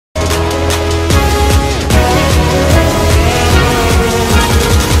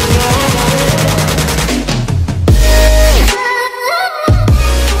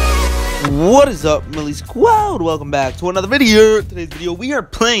is up, Millie Squad? Welcome back to another video. Today's video we are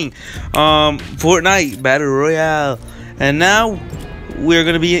playing Fortnite Battle Royale, and now we're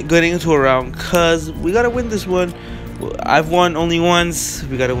gonna be getting into a round cause we gotta win this one. I've won only once,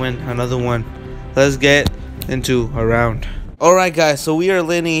 we gotta win another one. Let's get into a round. Alright guys, so we are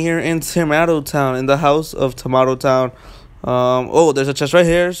landing here in Tomato Town, in the house of Tomato Town. Oh, there's a chest right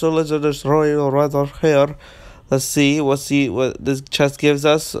here, so let's destroy it right here. Let's see what this chest gives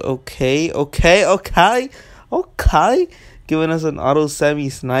us. Okay. Giving us an auto semi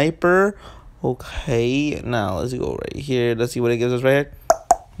sniper. Okay, now let's go right here. Let's see what it gives us right here.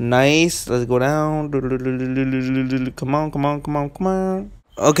 Nice. Let's go down. Come on.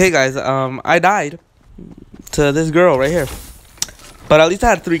 Okay, guys. I died to this girl right here, but at least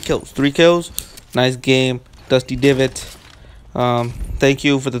I had 3 kills. 3 kills. Nice game, Dusty Divot. Thank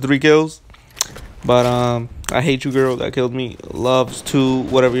you for the 3 kills. But I hate you, girl that killed me. Loves to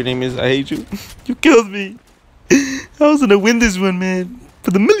whatever your name is. I hate you. You killed me. I was gonna win this one, man.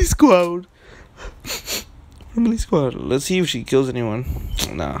 For the Millie Squad. Millie Squad. Let's see if she kills anyone.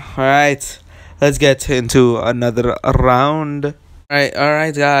 Nah. Alright. Let's get into another round.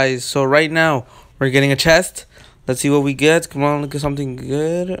 Alright, guys. So right now we're getting a chest. Let's see what we get. Come on, look at something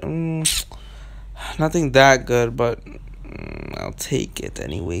good. Nothing that good, but I'll take it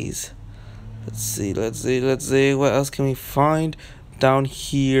anyways. Let's see. What else can we find down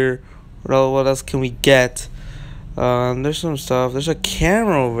here? What else can we get? There's some stuff. There's a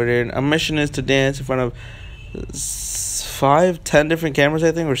camera over there. A mission is to dance in front of 5-10 different cameras,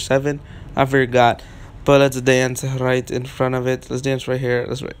 I think, or 7. I forgot. But let's dance right in front of it. Let's dance right here.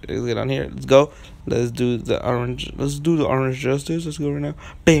 Let's get on here. Let's go. Let's do the orange. Let's do the orange justice. Let's go right now.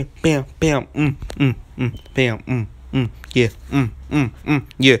 Bam, bam, bam. Bam. Yeah.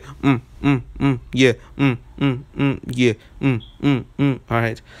 Yeah. Yeah.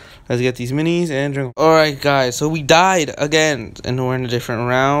 Alright, let's get these minis and drink. Alright guys, so we died again and we're in a different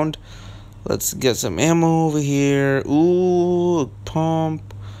round. Let's get some ammo over here. Ooh,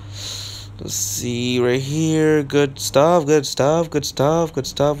 pump. Let's see right here. Good stuff. What else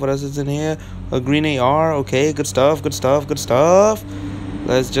is in here? A green AR. Okay, good stuff.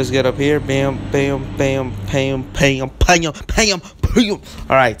 Let's just get up here. Bam.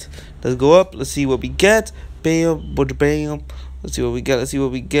 Alright, let's go up. Let's see what we get. Bam. Let's see what we get.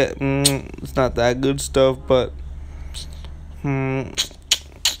 It's not that good stuff, but I'm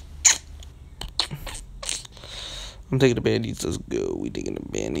taking the bandies. Let's go. We taking the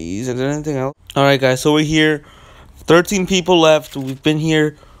bandies. Is there anything else? Alright guys, so we're here. 13 people left. We've been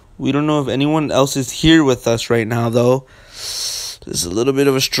here. We don't know if anyone else is here with us right now though. This is a little bit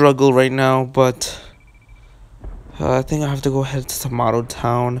of a struggle right now, but I think I have to go ahead to Tomato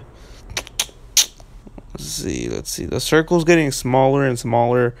Town. Let's see. The circle's getting smaller and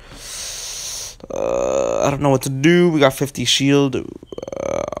smaller. I don't know what to do. We got 50 shield.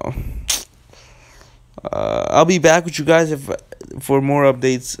 I'll be back with you guys for more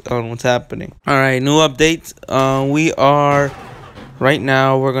updates on what's happening. Alright, new update. We are right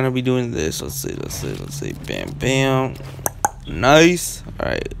now. We're gonna be doing this. Let's see. Bam. Nice.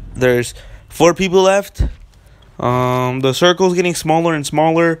 Alright, there's 4 people left. The circle's getting smaller and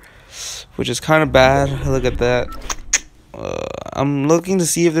smaller, which is kind of bad. Look at that. I'm looking to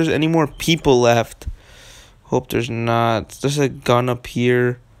see if there's any more people left. Hope there's not. There's a gun up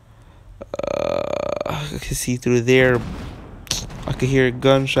here. I can see through there. I can hear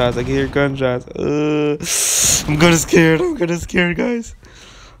gunshots. I'm kinda scared, guys.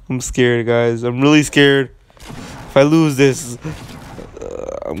 I'm scared, guys. I'm really scared. If I lose this,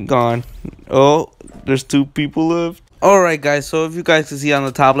 I'm gone. Oh, there's 2 people left. Alright guys, so if you guys can see on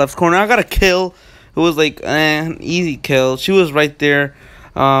the top left corner, I got a kill. It was like an easy kill. She was right there.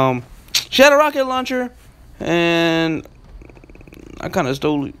 She had a rocket launcher, and I kind of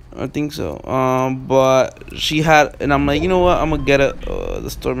stole it. I think so. But she had, and I'm like, you know what? I'm gonna get it. The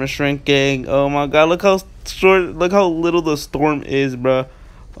storm is shrinking. Oh my god, look how little the storm is, bruh.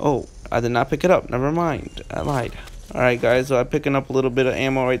 Oh, I did not pick it up. Never mind. I lied. Alright, guys. So I'm picking up a little bit of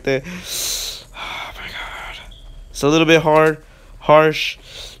ammo right there. Oh my god. It's a little bit harsh.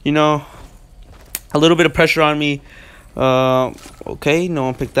 You know, a little bit of pressure on me. Okay, no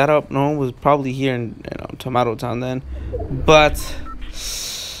one picked that up. No one was probably here in Tomato Town then. But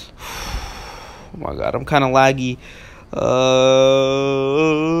oh my god, I'm kind of laggy.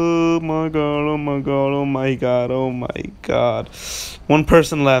 Oh my god. 1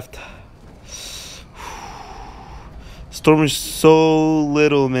 person left. Storm is so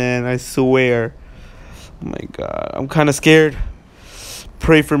little, man. I swear. Oh my god. I'm kind of scared.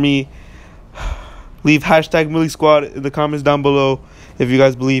 Pray for me. Leave hashtag Millie Squad in the comments down below if you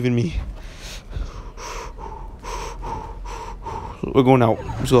guys believe in me. We're going out.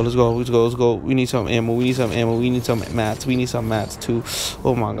 Let's go. Let's go. Let's go. Let's go. We need some ammo. We need some ammo. We need some mats. We need some mats too.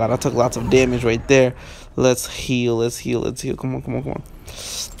 Oh my god, I took lots of damage right there. Let's heal. Let's heal. Let's heal. Come on. Come on. Come on.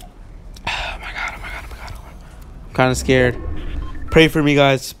 Oh my god. Oh my god. Oh my god. I'm kind of scared. Pray for me,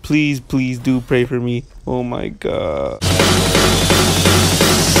 guys. Please, please do pray for me. Oh my god.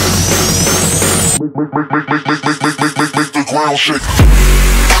 Make the ground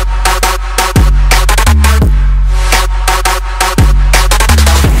shake.